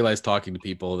 I realize talking to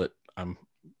people that I'm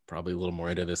probably a little more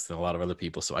into this than a lot of other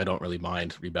people, so I don't really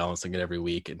mind rebalancing it every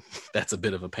week, and that's a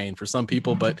bit of a pain for some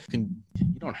people, but you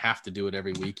don't have to do it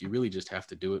every week. You really just have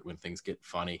to do it when things get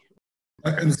funny.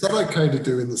 And is that okay to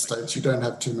do in the States? You don't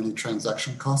have too many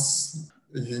transaction costs?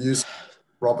 You use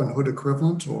Robinhood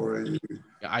equivalent, or are you...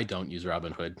 I don't use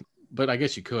Robinhood, but I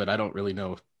guess you could. I don't really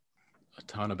know a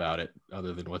ton about it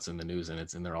other than what's in the news, and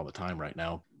it's in there all the time right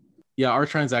now. Yeah, our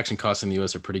transaction costs in the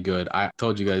US are pretty good. I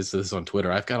told you guys this on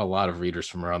Twitter. I've got a lot of readers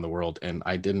from around the world, and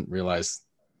I didn't realize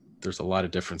there's a lot of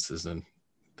differences in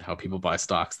how people buy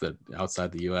stocks that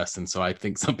outside the US. And so I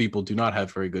think some people do not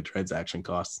have very good transaction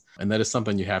costs. And that is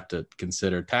something you have to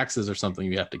consider. Taxes are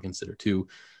something you have to consider too.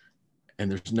 And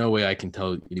there's no way I can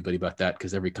tell anybody about that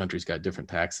because every country's got different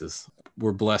taxes.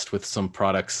 We're blessed with some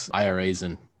products, IRAs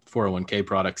and 401k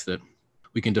products, that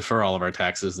we can defer all of our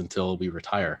taxes until we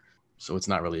retire. So it's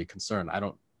not really a concern. I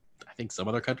think some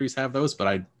other countries have those, but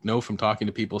I know from talking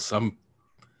to people, some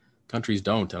countries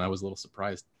don't. And I was a little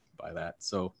surprised by that.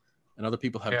 So, and other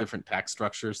people have different tax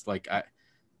structures. Like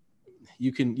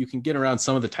you can get around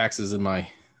some of the taxes in my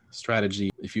strategy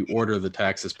if you order the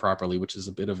taxes properly, which is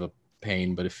a bit of a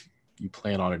pain, but if you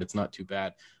plan on it, it's not too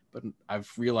bad. But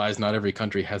I've realized not every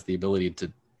country has the ability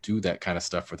to do that kind of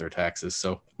stuff with their taxes.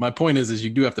 So my point is you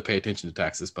do have to pay attention to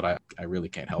taxes, but I really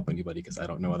can't help anybody because I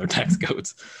don't know other tax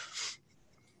codes.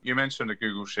 You mentioned a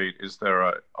Google Sheet. Is there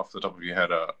off the top of your head,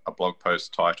 a blog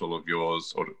post title of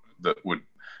yours or that would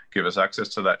give us access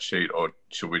to that sheet, or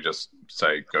should we just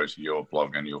say go to your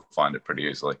blog and you'll find it pretty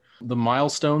easily? The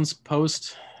milestones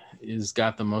post is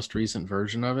got the most recent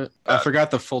version of it. I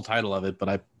forgot the full title of it, but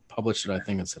I published it, I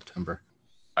think, in September.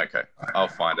 Okay, I'll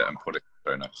find it and put it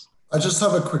in the show notes. I just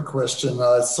have a quick question.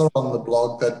 I saw on the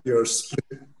blog that your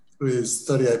split is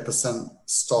 38%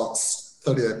 stocks,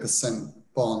 38%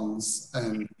 bonds,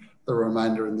 and the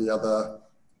remainder in the other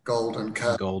gold and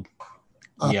cash. Gold.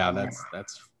 Yeah,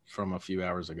 that's from a few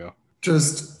hours ago.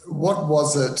 Just what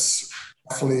was it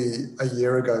roughly a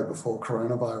year ago before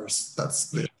coronavirus, that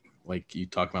split? Like you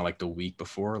talking about like the week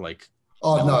before, like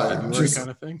no, just kind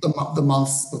of thing? The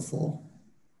months before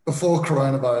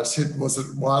coronavirus hit. Was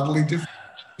it wildly different?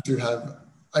 Did you have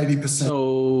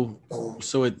 80%?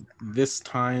 So at this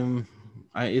time,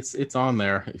 it's on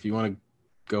there if you want to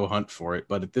go hunt for it.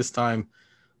 But at this time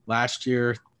last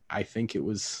year, I think it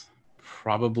was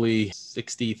probably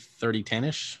 60, 30,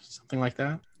 10-ish, something like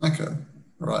that. Okay.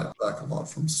 Right. Back a lot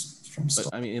from but,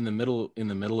 I mean, in the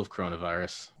middle of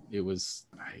coronavirus, it was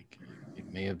like,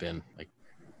 it may have been like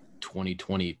 20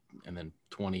 and then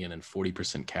 20 and then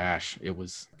 40% cash.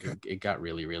 It got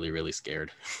really, really, really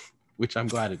scared, which I'm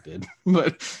glad it did.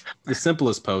 But the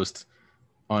simplest post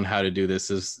on how to do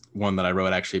this is one that I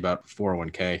wrote actually about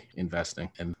 401k investing.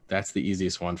 And that's the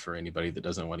easiest one for anybody that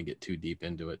doesn't want to get too deep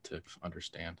into it to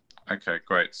understand. Okay,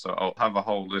 great. So I'll have a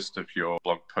whole list of your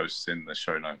blog posts in the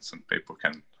show notes and people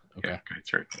can go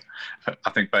through. I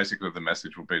think basically the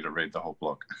message will be to read the whole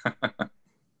blog.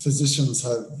 Physicians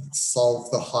have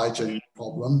solved the hygiene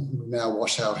problem. We now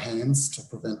wash our hands to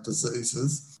prevent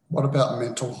diseases. What about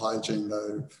mental hygiene,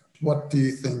 though? What do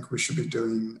you think we should be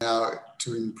doing now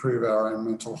to improve our own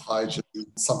mental hygiene,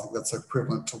 something that's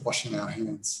equivalent to washing our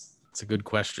hands? It's a good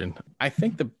question. I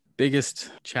think the biggest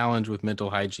challenge with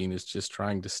mental hygiene is just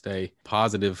trying to stay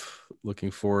positive, looking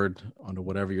forward onto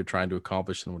whatever you're trying to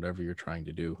accomplish and whatever you're trying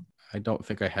to do. I don't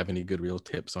think I have any good real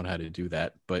tips on how to do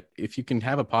that. But if you can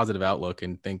have a positive outlook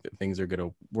and think that things are going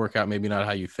to work out, maybe not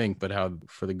how you think, but how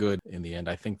for the good in the end,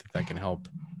 I think that can help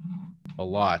a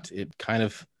lot. It kind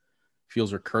of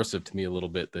feels recursive to me a little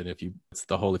bit, that if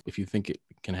you think it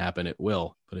can happen, it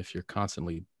will. But if you're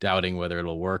constantly doubting whether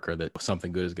it'll work or that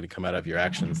something good is going to come out of your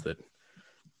actions, that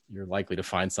you're likely to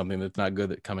find something that's not good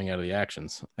that coming out of the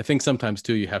actions. I think sometimes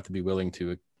too, you have to be willing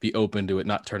to be open to it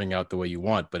not turning out the way you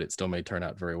want, but it still may turn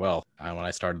out very well. When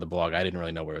I started the blog, I didn't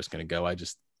really know where it was going to go. I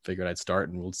just figured I'd start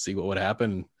and we'll see what would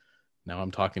happen. Now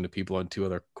I'm talking to people on 2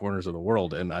 other corners of the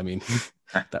world. And I mean,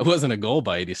 that wasn't a goal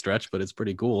by any stretch, but it's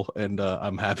pretty cool. And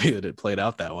I'm happy that it played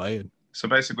out that way. So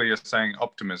basically you're saying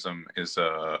optimism is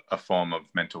a form of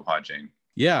mental hygiene.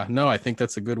 Yeah, no, I think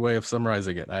that's a good way of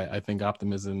summarizing it. I think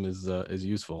optimism is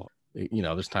useful.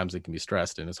 There's times it can be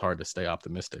stressed and it's hard to stay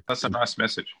optimistic. That's a nice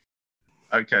message.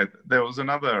 Okay, there was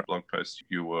another blog post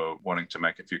you were wanting to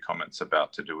make a few comments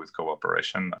about to do with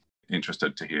cooperation.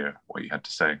 Interested to hear what you had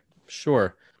to say.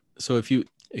 Sure. So if you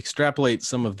extrapolate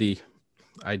some of the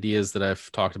ideas that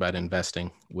I've talked about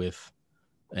investing with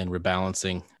and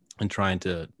rebalancing and trying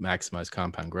to maximize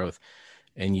compound growth,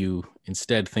 and you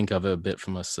instead think of it a bit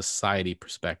from a society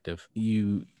perspective,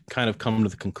 you kind of come to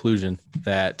the conclusion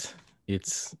that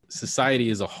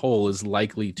society as a whole is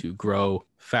likely to grow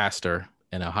faster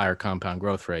and a higher compound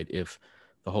growth rate if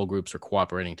the whole groups are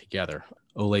cooperating together.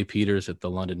 Ole Peters at the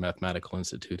London Mathematical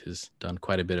Institute has done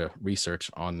quite a bit of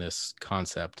research on this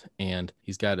concept, and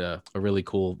he's got a really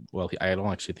cool, I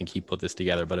don't actually think he put this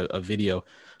together, but a video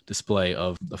display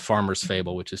of the farmer's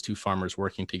fable, which is 2 farmers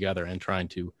working together and trying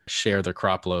to share their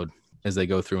crop load as they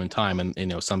go through in time.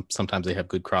 And sometimes they have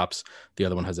good crops, the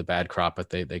other one has a bad crop, but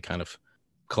they kind of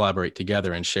collaborate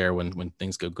together and share when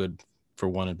things go good for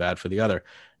one and bad for the other.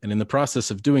 And in the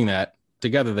process of doing that,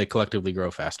 together they collectively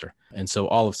grow faster. And so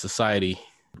all of society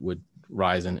would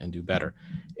rise and do better.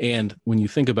 And when you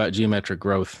think about geometric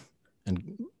growth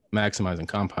and maximizing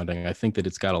compounding, I think that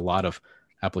it's got a lot of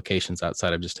applications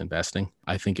outside of just investing.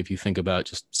 I think if you think about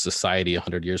just society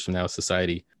 100 years from now,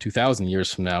 society 2,000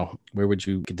 years from now, where would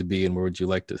you get to be and where would you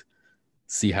like to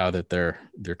see how that they're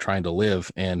trying to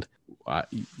live? And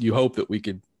you hope that we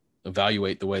could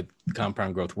evaluate the way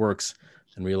compound growth works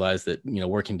and realize that,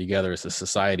 working together as a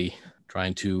society,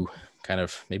 trying to kind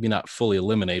of maybe not fully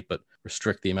eliminate, but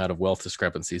restrict the amount of wealth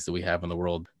discrepancies that we have in the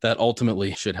world, that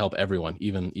ultimately should help everyone,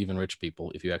 even rich people.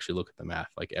 If you actually look at the math,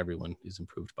 like everyone is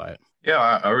improved by it.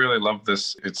 Yeah, I really love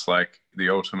this. It's like the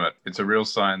ultimate. It's a real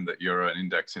sign that you're an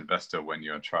index investor when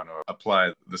you're trying to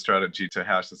apply the strategy to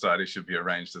how society should be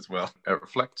arranged as well. It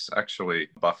reflects actually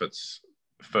Buffett's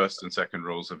first and second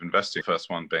rules of investing. First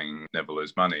one being never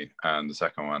lose money, and the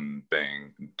second one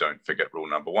being don't forget rule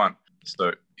number 1.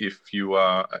 So if you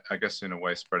are, I guess, in a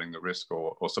way spreading the risk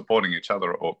or supporting each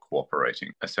other or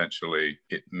cooperating, essentially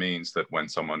it means that when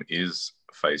someone is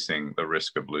facing the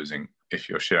risk of losing, if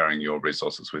you're sharing your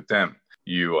resources with them,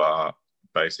 you are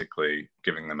basically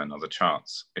giving them another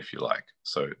chance, if you like.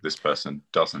 So this person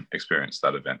doesn't experience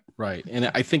that event. Right.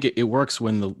 And I think it works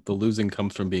when the losing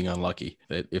comes from being unlucky.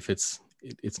 That if it's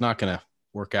not going to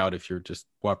work out if you're just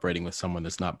cooperating with someone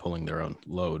that's not pulling their own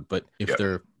load. But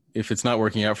if it's not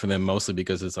working out for them, mostly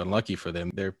because it's unlucky for them,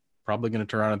 they're probably going to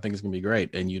turn around and think it's going to be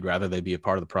great. And you'd rather they be a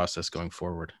part of the process going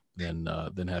forward than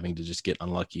having to just get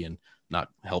unlucky and not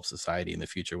help society in the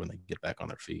future when they get back on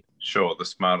their feet. Sure. The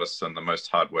smartest and the most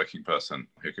hardworking person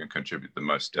who can contribute the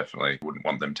most definitely wouldn't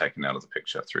want them taken out of the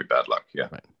picture through bad luck. Yeah.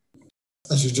 Right.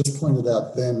 As you just pointed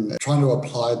out then, trying to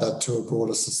apply that to a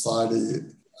broader society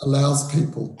allows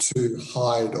people to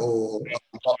hide or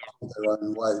not pull their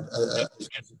own weight,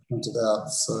 as you pointed out.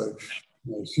 So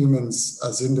humans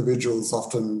as individuals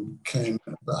often can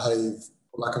behave,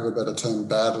 for lack of a better term,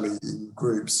 badly in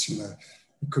groups.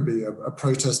 It could be a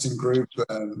protesting group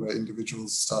where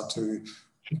individuals start to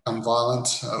become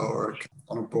violent, or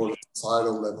on a broader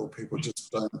societal level, people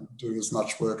just don't do as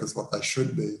much work as what they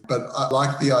should be. But I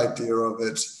like the idea of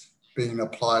it being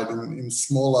applied in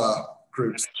smaller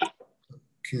groups,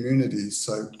 communities.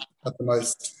 So at the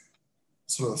most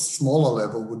sort of smaller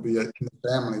level would be in the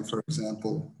family, for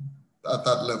example, at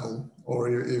that level, or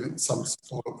even some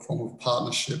sort of form of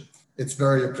partnership. It's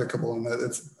very applicable, and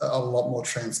it's a lot more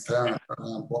transparent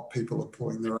around what people are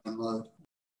pulling their own load.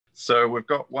 So we've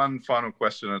got one final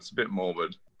question. It's a bit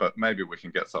morbid, but maybe we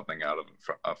can get something out of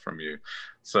it from you.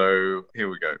 So here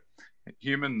we go.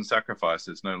 Human sacrifice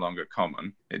is no longer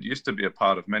common. It used to be a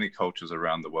part of many cultures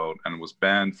around the world and was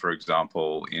banned, for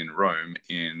example, in Rome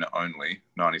in only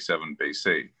 97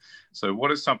 BC. So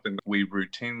what is something that we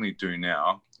routinely do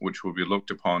now, which will be looked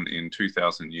upon in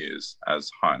 2,000 years as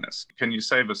heinous? Can you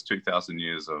save us 2,000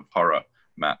 years of horror,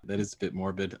 Matt? That is a bit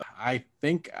morbid. I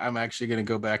think I'm actually going to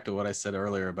go back to what I said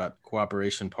earlier about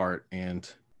cooperation part and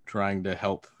trying to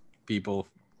help people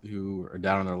who are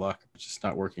down on their luck. It's just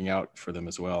not working out for them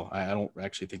as well. I don't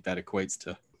actually think that equates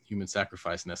to human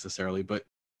sacrifice necessarily, but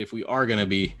if we are going to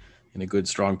be in a good,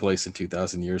 strong place in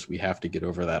 2,000 years, we have to get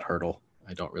over that hurdle.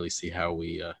 I don't really see how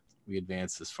we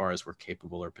advance as far as we're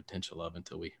capable or potential of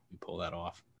until we pull that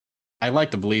off. I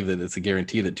like to believe that it's a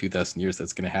guarantee that 2,000 years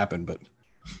that's going to happen, but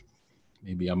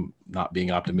maybe I'm not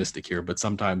being optimistic here. But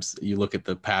sometimes you look at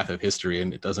the path of history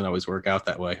and it doesn't always work out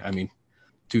that way. I mean,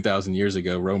 2,000 years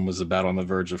ago, Rome was about on the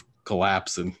verge of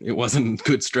collapse, and it wasn't a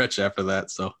good stretch after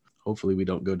that. So hopefully we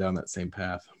don't go down that same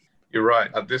path. You're right.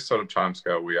 At this sort of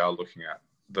timescale, we are looking at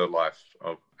the life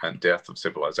of and death of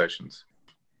civilizations.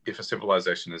 If a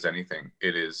civilization is anything,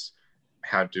 it is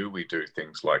how do we do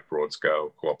things like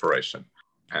broad-scale cooperation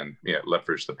and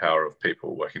leverage the power of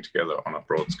people working together on a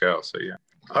broad scale. So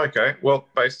Okay, well,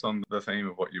 based on the theme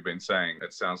of what you've been saying,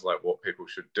 it sounds like what people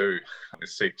should do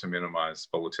is seek to minimize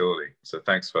volatility. So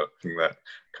thanks for making that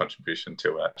contribution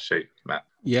to our sheet, Matt.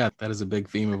 Yeah, that is a big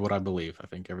theme of what I believe. I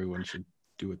think everyone should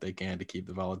do what they can to keep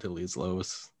the volatility as low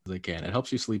as they can. It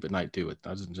helps you sleep at night too. It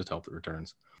doesn't just help the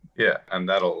returns. Yeah, and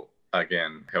that'll,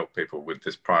 again, help people with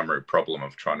this primary problem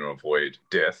of trying to avoid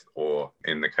death or,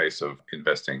 in the case of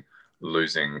investing,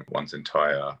 losing one's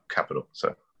entire capital.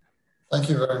 So thank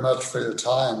you very much for your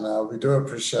time. We do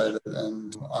appreciate it.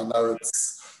 And I know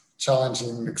it's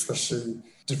challenging, especially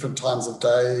different times of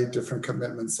day, different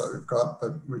commitments that we've got,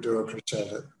 but we do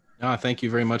appreciate it. Thank you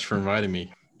very much for inviting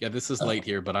me. Yeah, this is late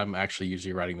here, but I'm actually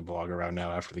usually writing the blog around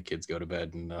now after the kids go to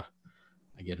bed, and I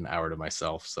get an hour to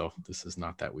myself. So this is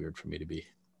not that weird for me to be.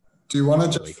 Do you want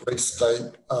to just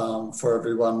restate for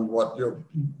everyone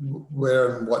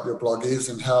where and what your blog is,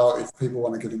 and how, if people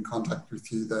want to get in contact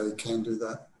with you, they can do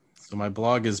that? So my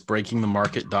blog is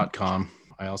breakingthemarket.com.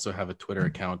 I also have a Twitter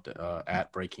account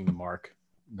at breakingthemark.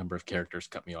 Number of characters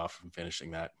cut me off from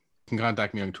finishing that. You can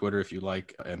contact me on Twitter if you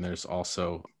like, and there's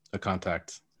also a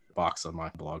contact box on my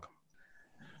blog.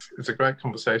 It's a great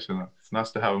conversation. It's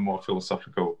nice to have a more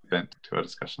philosophical bent to our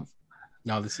discussions.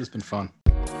 No, this has been fun.